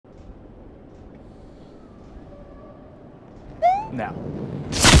now.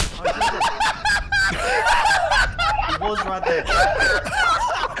 He was right there.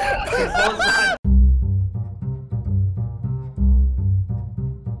 He was right.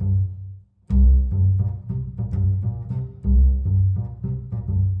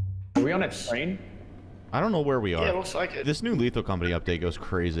 Are we on a train? I don't know where we are. Yeah, it looks like it. This new Lethal Company update goes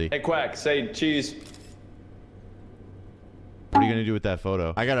crazy. Hey, Quack, say cheese. What are you gonna do with that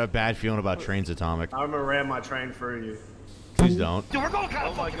photo? I got a bad feeling about trains, Atomic. I'm gonna ram my train through you. Please don't. Dude, we're going kind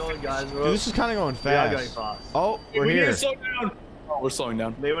of fucking fast, guys. Dude, this is kind of going We are fast. going fast. Oh, we're We need here. to slow down. Oh, we're slowing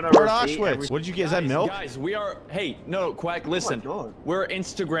down. Leaving We're our at feet Auschwitz. every- What did you get? Is that milk? Guys, we are. Hey, no, Quack, listen. God. We're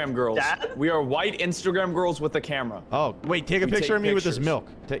Instagram girls. Dad? We are white Instagram girls with a camera. Oh, wait, take a We picture take of me with this pictures. milk.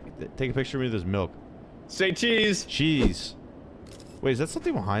 Take a picture of me with this milk. Say cheese. Cheese. Wait, is that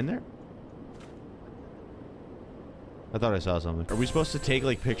something behind there? I thought I saw something. Are we supposed to take,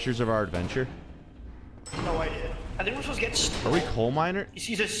 like, pictures of our adventure? No idea. I think we're supposed to get. Are we coal miner? You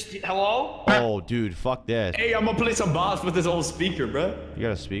see this? Hello? Oh, dude, fuck that. Hey, I'm gonna play some boss with this old speaker, bro. You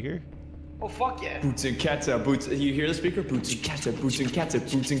got a speaker? Oh fuck yeah. Boots and cats, boots. You hear the speaker? Boots and cats, boots and cats,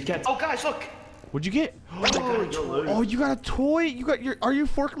 boots and cats. Oh guys, look. What'd you get? Oh, Oh, you got a toy? You got your? Are you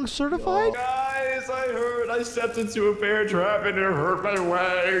forklift certified? Guys, I heard I stepped into a bear trap and it hurt my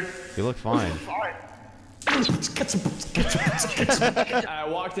leg. You look fine. Alright. I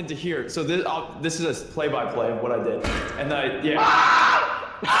walked into here, so this is a play-by-play of what I did, and yeah.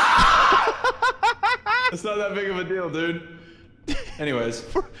 It's not that big of a deal, dude. Anyways,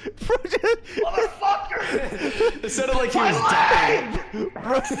 Motherfucker! it sounded like he was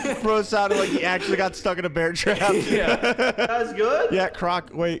dying. Bro sounded like he actually got stuck in a bear trap. Yeah. That's good? Yeah,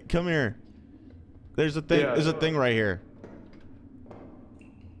 Croc, wait, come here. There's a thing. Yeah. There's a thing right here.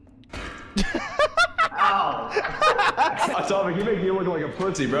 Ow. Atomic, you make me look like a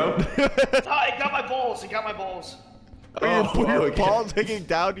pussy, bro. Oh, it got my balls. It got my balls. Your okay. balls hanging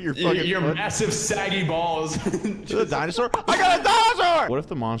down to your fucking Your foot. massive saggy balls. Is it a dinosaur? I got a dinosaur! What if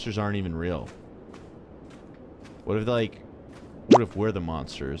the monsters aren't even real? What if what if we're the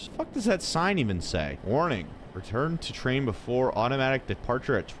monsters? What the fuck does that sign even say? Warning. Return to train before automatic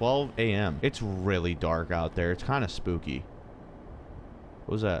departure at 12 a.m. It's really dark out there. It's kind of spooky.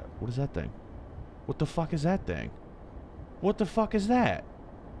 What was that? What is that thing? What the fuck is that thing? What the fuck is that?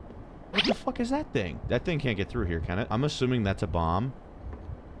 What the fuck is that thing? That thing can't get through here, can it? I'm assuming that's a bomb.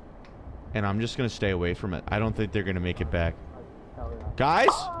 And I'm just gonna stay away from it. I don't think they're gonna make it back. Guys!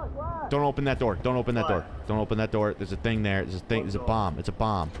 Don't open that door. Don't open that door. Don't open that door. There's a thing there. There's a thing. There's a bomb. It's a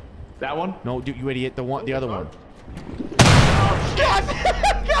bomb. That one? No, dude, you idiot. The other one.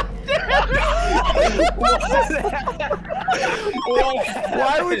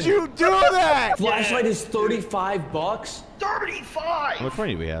 Why would you do that? Flashlight is $35. 35! How much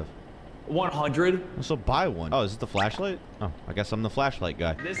money do we have? 100. So buy one. Oh, is it the flashlight? Oh, I guess I'm the flashlight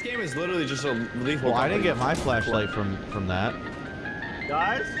guy. This game is literally just a lethal. Well, I didn't get my flashlight from that.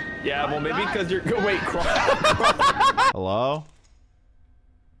 Guys? Yeah, well, maybe because you're. Wait, Hello?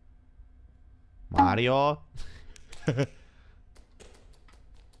 Mario?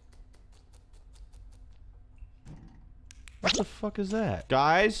 What the fuck is that?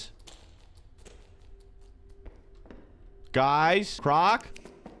 Guys? Guys? Croc?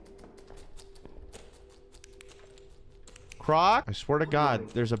 Croc? I swear to God,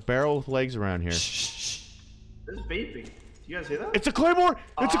 there's a barrel with legs around here. There's beeping. Do you guys hear that? It's a claymore!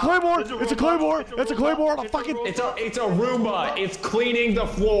 It's a claymore! It's a claymore! It's a claymore! It's a Fucking... It's a Roomba. It's cleaning the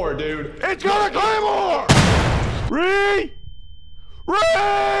floor, dude. It's got a claymore! Ree!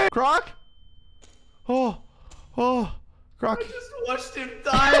 Croc? Oh. Croc. I just watched him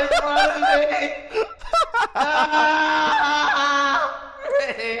die in front of me!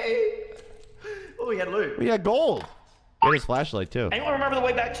 Oh, we had loot. We got gold. Get his flashlight too. Anyone remember the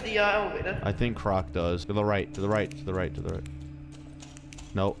way back to the elevator? I think Croc does. To the right, to the right, to the right, to the right.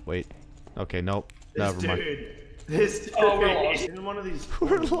 Nope, wait. Okay, nope. Never mind. This dude. Oh, we're lost. In one of these.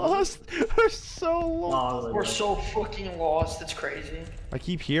 We're lost. We're so lost. We're so fucking lost. It's crazy. I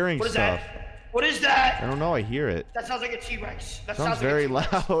keep hearing What is stuff. that? What is that? I don't know. I hear it. That sounds like a T-Rex. That Sounds like very a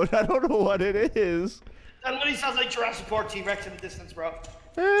T-Rex. loud. I don't know what it is. That literally sounds like Jurassic Park T-Rex in the distance, bro.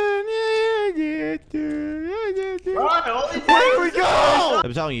 Where Where do we go?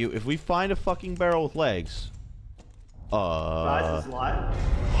 I'm telling you, if we find a fucking barrel with legs, Guys, it's live.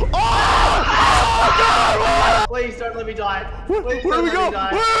 Oh! Oh God! Please don't let me die. Where Please do don't we let go? me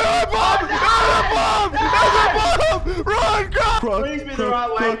die. Where's the bomb? There's a bomb! Run, Croc! Please be the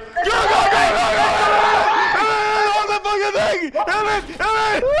right way. Go! On the fucking thing! Damn it! I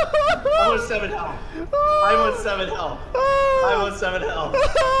want 7 health. I want 7 health. I want 7 health.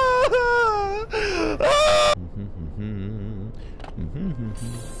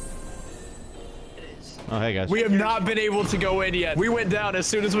 Oh, hey, guys. We have not been able to go in yet. We went down. As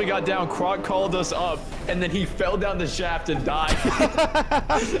soon as we got down, Croc called us up, and then he fell down the shaft and died.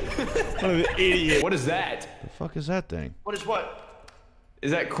 What an idiot. What is that? The fuck is that thing? What is what?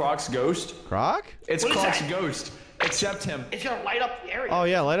 Is that Croc's ghost? Croc? It's What is Croc's that? ghost. Accept him. It's gonna light up the area. Oh,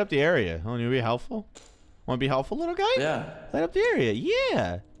 yeah, light up the area. Oh, you be helpful? Want to be helpful, little guy? Yeah. Light up the area.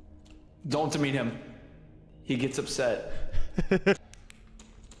 Yeah. Don't demean him. He gets upset.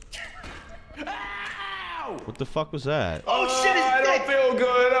 Ow! What the fuck was that? Oh shit! It's I don't feel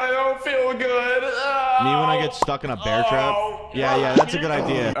good. I don't feel good. Me when I get stuck in a bear trap? Yeah, that's a good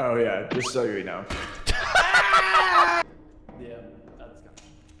idea. Oh yeah, just so you know. Yeah, that's good.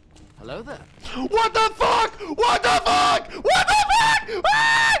 Hello there. What the fuck? What the fuck? What the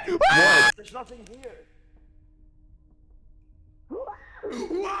fuck? What? There's nothing here.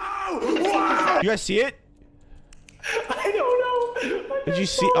 Wow! You guys see it? I don't know. Did you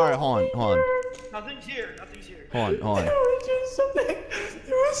see? All right, hold on. Nothing's here. Nothing's here. Hold on. There was just something.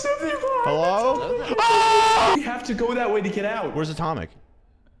 There was something wrong. Hello? Ah! We have to go that way to get out. Where's Atomic?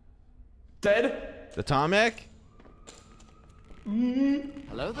 Dead? Atomic?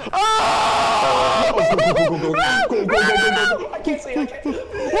 Hello there. Ah! Go. I can't see. What the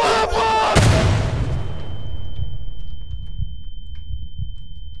fuck?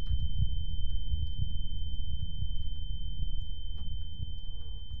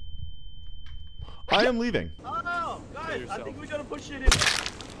 I am leaving. Oh, guys, I think we gotta push it in. Wait,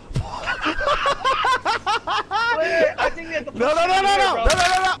 I think we have to push No. it in here, bro.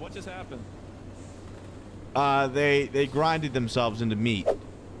 What just happened? They grinded themselves into meat.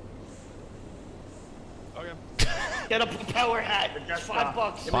 Okay. Get a propeller hat.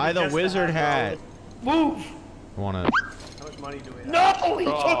 $5. Buy the wizard hat. Move. I wanna. How much money do we have? No, he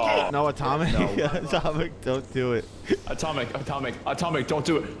took it. No, Atomic. Atomic, don't do it. Atomic, don't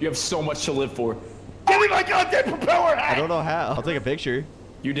do it. You have so much to live for. Give me my goddamn propeller hat. I don't know how. I'll take a picture.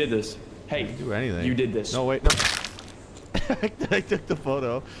 You did this. Hey, Do anything. you did this. No, wait, no. I took the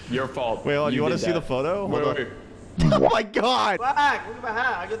photo. Your fault. Wait, hold on. You want to did see the that. photo? Hold on. Wait. Oh my god! Back. Look at my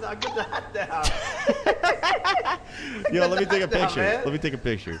hat. I got the hat down. Yo, let me take a Down, picture. man. Let me take a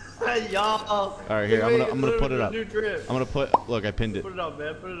picture. Hey, y'all. All right, here. I'm gonna put it up. New drip. I'm gonna put. Look, I pinned it. Put it up,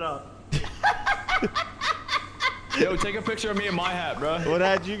 man. Put it up. Yo, take a picture of me in my hat, bro. What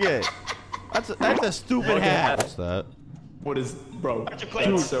hat you get? That's a stupid Look at hat. that. What's that? What is, bro? Dude,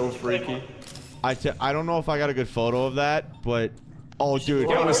 That's so freaky. I don't know if I got a good photo of that, but oh, dude,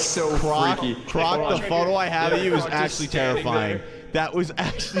 That was so freaky. Croc, the photo I have of you is Croc just actually standing terrifying. there. That was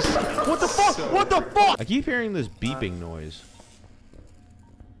actually. What the fuck? So What the fuck? I keep hearing this beeping noise.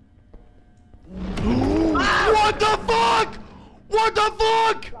 What the fuck? What the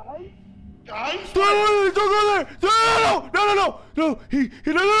fuck? Guys? Don't go there! No!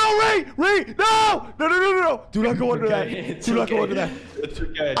 Ray! No! Do not go under that. It's Do not go okay. under that. It's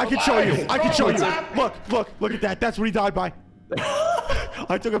okay. I can show you. I can show you. What's Look at that. That's what he died by.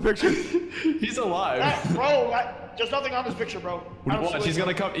 I took a picture. He's alive. Bro, there's nothing on this picture, bro. Watch, he's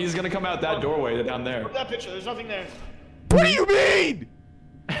gonna come. He's gonna come out that doorway down there. Look at that picture. There's nothing there. What do you mean?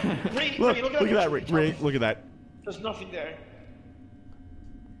 Look Look at that, Ray. Look at that. There's nothing there.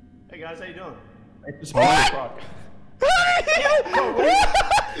 Hey guys, how you doing? Croc. I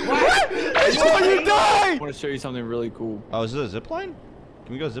saw you die! I want to show you something really cool. Oh, is this a zip line?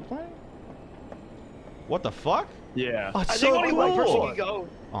 Can we go zip line? What the fuck? Yeah. Oh, it's I so think only one person cool. can go.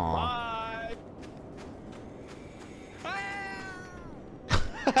 Aw. Bye.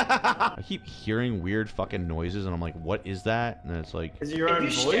 I keep hearing weird fucking noises, and I'm like, what is that? And it's like, Is it your If own you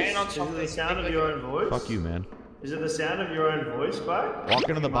voice? stand on Is it something, the sound of like your own voice? fuck you, man. Is it the sound of your own voice, Clark? Walk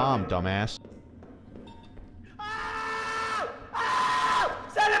into the bomb, dumbass.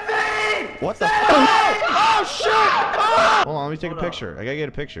 What the fuck? Oh, shit! Oh! Hold on, let me take a Hold up. picture. I gotta get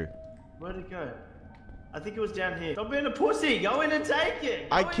a picture. Where'd it go? I think it was down here. Stop being a pussy. Go in and take it.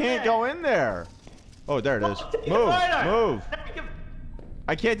 I can't go in there. Oh, there it is. Take a Move, photo. move.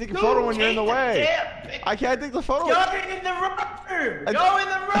 I can't take a photo when you're in the way. I can't take the photo. Go in the room. I- Go in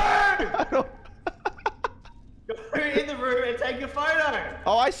the room. I don't... Go in the room and take a photo.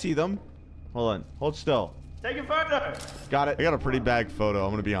 Oh, I see them. Hold on. Hold still. Take a photo. Got it. I got a pretty bad photo. I'm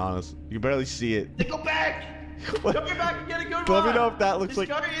gonna be honest. You can barely see it. Go back. What? Go back and get a good Let one. me know if that looks Just like.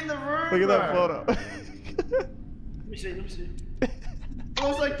 go in the room. Look at that bro. photo. Let me see. Let me see. It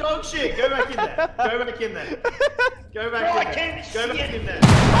looks like dog shit. Go back in there. Go back in there. Go back Bro, I in there. can't Go see back it. in there.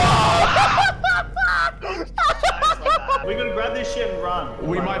 We're gonna grab this shit and run.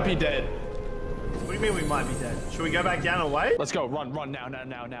 We Run, might run. be dead. What do you mean we might be dead? Should we go back down and wait? Let's go. Run now.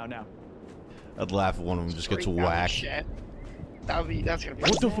 I'd laugh if one of them just gets whacked. That's gonna be.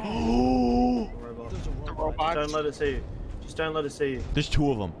 What the f- Oh! The robot. Don't let it see you. Just don't let it see you. There's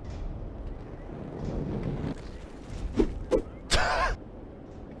 2 of them.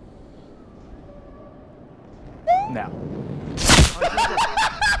 Now.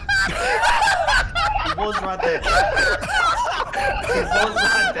 He was right there. He was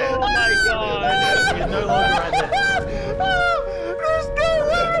right there. Oh my god. He's no longer right there. There's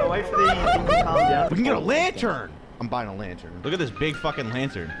no way! Wait for the thing to calm down. We can get a lantern! I'm buying a lantern. Look at this big fucking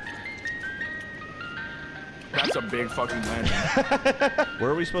lantern. That's a big fucking lantern. Where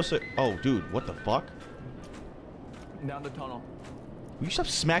are we supposed to... Oh, dude, what the fuck? Down the tunnel. Will you stop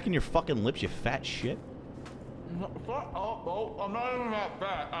smacking your fucking lips, you fat shit? Oh, I'm not even that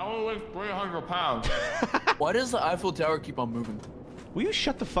fat. I only weigh 300 pounds. Why does the Eiffel Tower keep on moving? Will you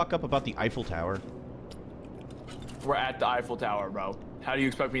shut the fuck up about the Eiffel Tower? We're at the Eiffel Tower, bro. How do you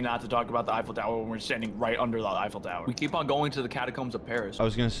expect me not to talk about the Eiffel Tower when we're standing right under the Eiffel Tower? We keep on going to the catacombs of Paris. I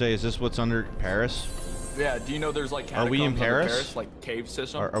was gonna say, is this what's under Paris? Yeah, do you know there's like Are catacombs we in under Paris? like cave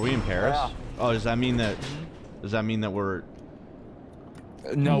system? Are we in Paris? Yeah. Oh, does that mean that... Does that mean that we're...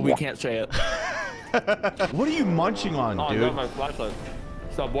 No, we can't say it. What are you munching on, Oh, I dude? got my flashlight.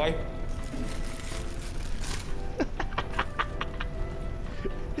 Subway.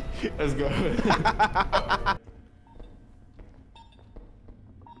 Let's go.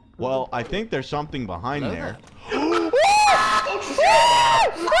 Well, I think there's something behind there. Oh shit!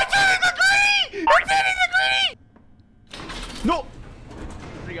 No!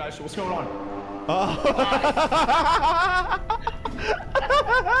 Hey guys, what's going on?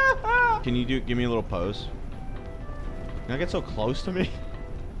 Can you give me a little pose? Can I get so close to me?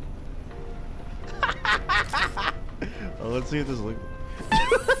 Oh, let's see if this looks.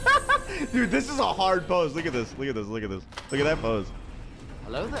 Dude, this is a hard pose. Look at this. Look at this. Look at this. Look at that pose.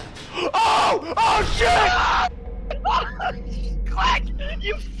 Hello there. Oh! Oh shit! Clack!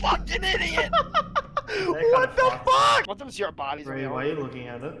 You fucking idiot! What the fuck? Want them to see our bodies? Ray, why are you looking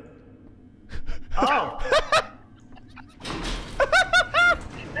at it? Oh!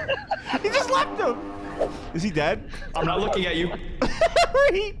 He just left him. Is he dead? I'm not looking at you.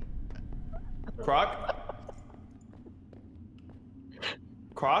 He- Croc?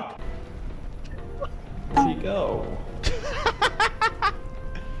 Croc? Where'd he go?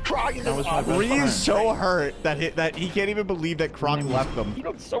 Croc is just my best Ree friend. is so hurt that he can't even believe that Croc left him. You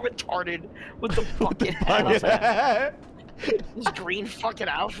know, so retarded with the fucking hat. This green fucking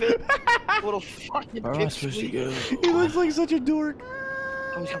outfit. Little fucking Where am I supposed to go? He looks like such a dork.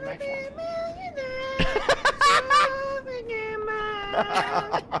 Oh, he's coming back for him.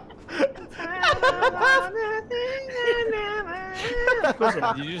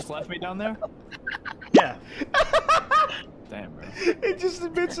 You just left me down there? Yeah. Damn, bro. He just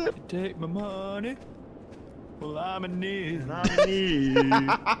admits it. Take my money. Well, I'm in need. Can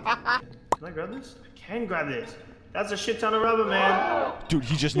I grab this? I can grab this. That's a shit ton of rubber, man. Dude,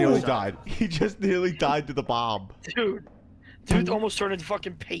 he just nearly died. He just nearly died to the bomb. Dude almost turned into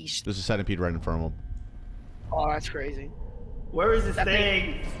fucking paste. There's a centipede right in front of him. Oh, that's crazy. Where is this That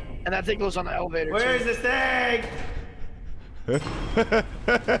thing? And that thing goes on the elevator. Where too. is this thing?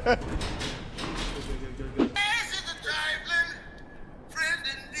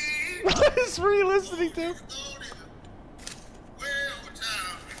 What is Ree listening to?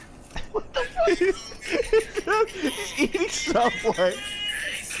 What the fuck? He's eating Subway.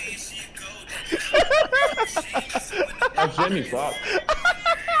 That's Jimmy Croc.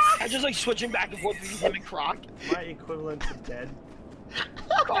 I'm just like switching back and forth between him and Croc. My equivalent to dead.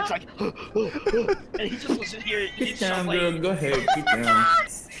 Croc's like, and he just listens here. He's so lame. Go ahead. Keep down.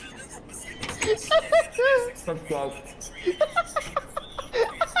 That's Croc.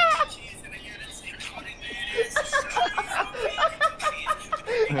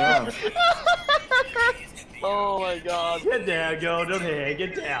 Yeah. Oh my god. Get down, go, don't hang,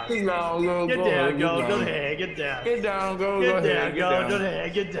 get down. Get down, go. Get down, go, don't hang, get down. Get down, go. Get down, go, don't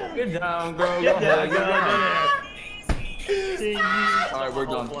hang, get down. Get down, go. Get down, go, don't hang. Alright, we're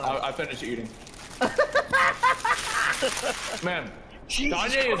done. I finished eating. Man, Jesus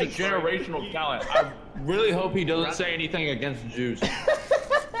Kanye is a Christ. generational talent. I really hope he doesn't say anything against Jews.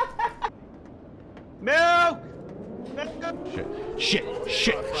 Milk! Shit.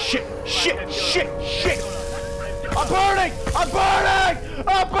 I'm burning! I'm burning!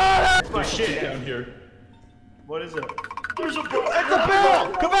 My shit. Down here. What is it? There's a book. It's a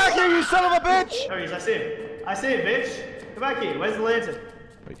bill! Come back here, you son of a bitch! There he is, I see him. I see him, bitch. Come back here, where's the lantern?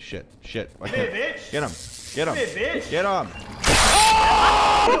 Wait, shit. I Come here, can't. bitch. Get him. Get Come here, him. bitch. Get him.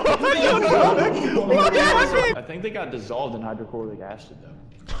 I think they got dissolved in hydrochloric acid, though.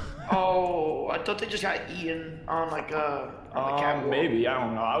 Oh, I thought they just got eaten on like on the catwalk. Maybe, I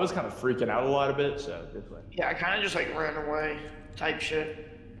don't know. I was kind of freaking out a lot of it, so good play. Yeah, I kind of just like ran away, type shit.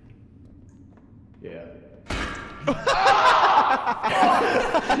 Yeah. Guy's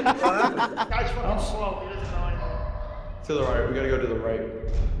fucking slow. He doesn't know anything. To the right. We gotta go to the right.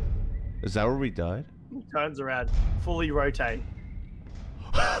 Is that where we died? Turns around, fully rotate.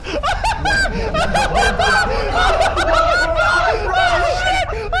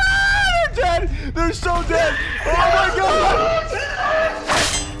 They're dead! They're so dead! Oh my god!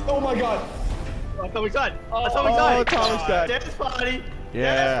 Oh my god! I thought we died. I thought we died. Oh, Thomas died. Dance party.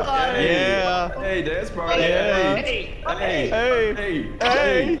 Yeah. party. Yeah. Hey, dance party. Yeah. Hey, Hey. Hey. Hey.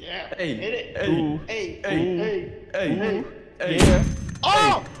 Hey. yeah, Hey. hit it. Ooh. Hey, Hey. hey, Hey. Hey. Yeah.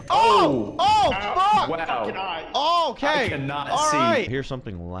 Oh! Oh! Oh! Fuck! fucking Wow. eye. Oh, okay. I cannot All see. right. Hear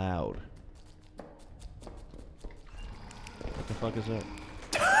something loud. What the fuck is that?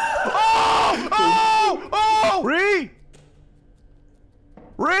 Oh! Oh! Oh! Ree!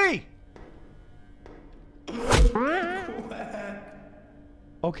 Ree!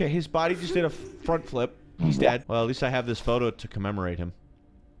 Okay, his body just did a front flip. He's dead. Well, at least I have this photo to commemorate him.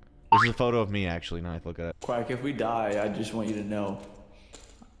 This is a photo of me, actually. Now I look at it. Quack, if we die, I just want you to know,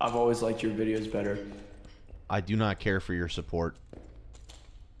 I've always liked your videos better. I do not care for your support.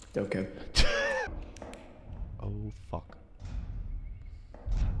 Okay. Oh, fuck.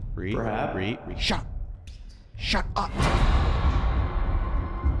 Ree, Perhaps. Ree. Shut! Shut up!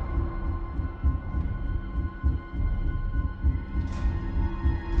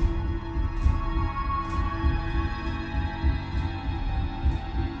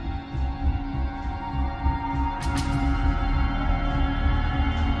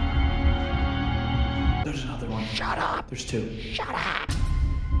 There's another one. Shut up! There's two. Shut up!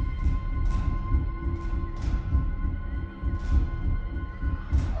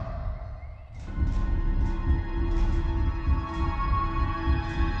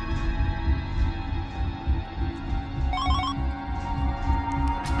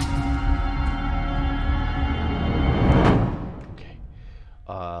 Okay.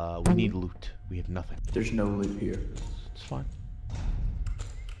 We need loot. We have nothing. There's no loot here. It's fine.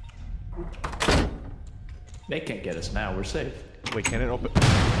 They can't get us now. We're safe. Wait, can it open?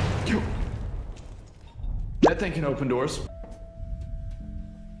 That thing can open doors.